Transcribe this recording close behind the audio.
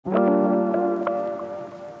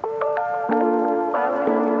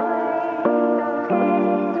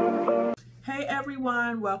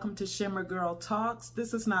welcome to Shimmer Girl Talks.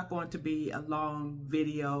 This is not going to be a long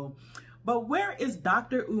video, but where is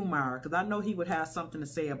Dr. Umar? Because I know he would have something to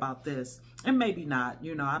say about this, and maybe not.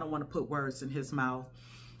 You know, I don't want to put words in his mouth.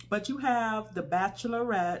 But you have The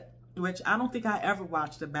Bachelorette, which I don't think I ever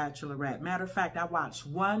watched The Bachelorette. Matter of fact, I watched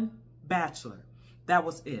one Bachelor. That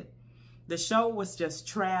was it. The show was just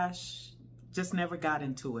trash. Just never got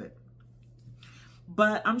into it.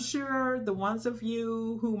 But I'm sure the ones of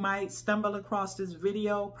you who might stumble across this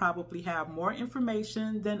video probably have more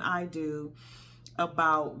information than I do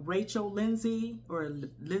about Rachel Lindsay, or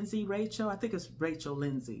Lindsay Rachel. I think it's Rachel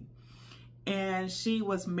Lindsay. And she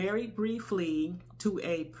was married briefly to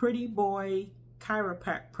a pretty boy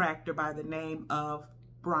chiropractor by the name of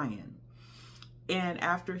Brian. And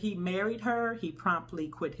after he married her, he promptly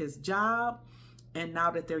quit his job. And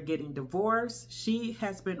now that they're getting divorced, she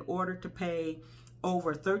has been ordered to pay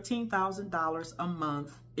over $13,000 a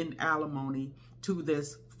month in alimony to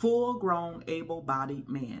this full-grown, able-bodied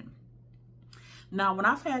man. Now, when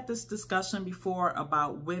I've had this discussion before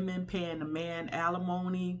about women paying a man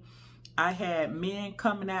alimony, I had men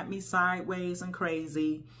coming at me sideways and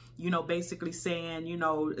crazy, you know, basically saying, you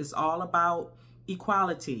know, it's all about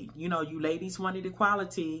equality. You know, you ladies wanted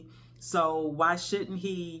equality, so why shouldn't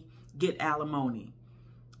he get alimony?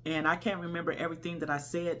 And I can't remember everything that I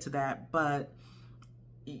said to that, but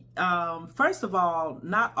first of all,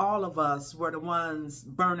 not all of us were the ones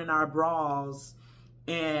burning our bras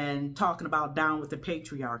and talking about down with the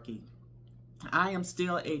patriarchy. I am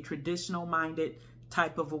still a traditional minded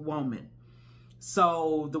type of a woman.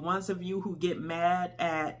 So the ones of you who get mad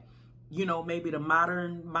at, you know, maybe the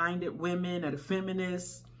modern minded women or the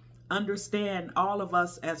feminists, understand all of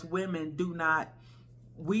us as women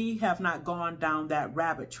we have not gone down that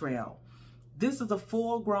rabbit trail. This is a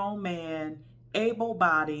full grown man,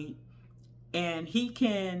 able-bodied, and he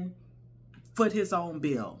can foot his own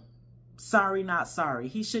bill. Sorry, not sorry.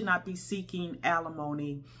 He should not be seeking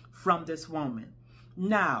alimony from this woman.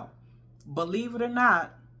 Now, believe it or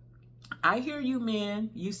not, I hear you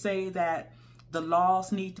men, you say that the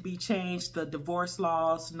laws need to be changed, the divorce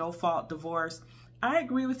laws, no-fault divorce. I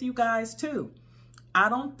agree with you guys too. I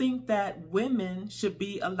don't think that women should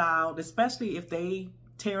be allowed, especially if they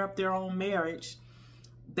tear up their own marriage,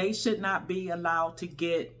 they should not be allowed to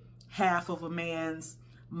get half of a man's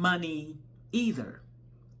money either.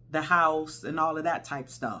 The house and all of that type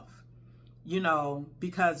stuff. You know,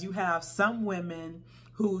 because you have some women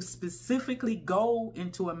who specifically go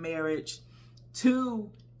into a marriage to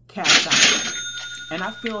cash out. And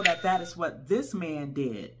I feel that that is what this man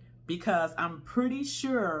did, because I'm pretty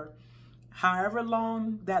sure however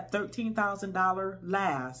long that $13,000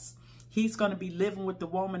 lasts, he's going to be living with the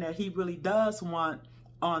woman that he really does want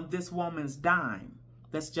on this woman's dime.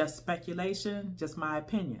 That's just speculation, just my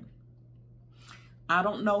opinion. I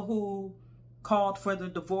don't know who called for the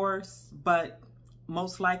divorce, but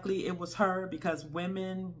most likely it was her, because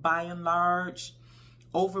women, by and large,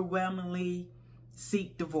 overwhelmingly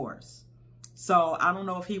seek divorce. So I don't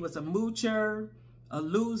know if he was a moocher, a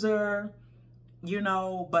loser, you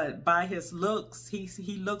know, but by his looks, he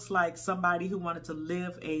looks like somebody who wanted to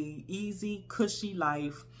live a easy, cushy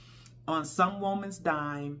life on some woman's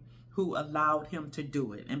dime who allowed him to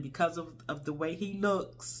do it. And because of the way he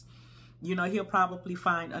looks, you know, he'll probably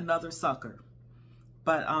find another sucker.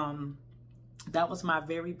 But that was my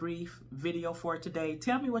very brief video for today.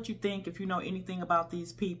 Tell me what you think. If you know anything about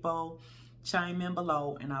these people, chime in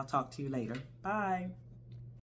below, and I'll talk to you later. Bye.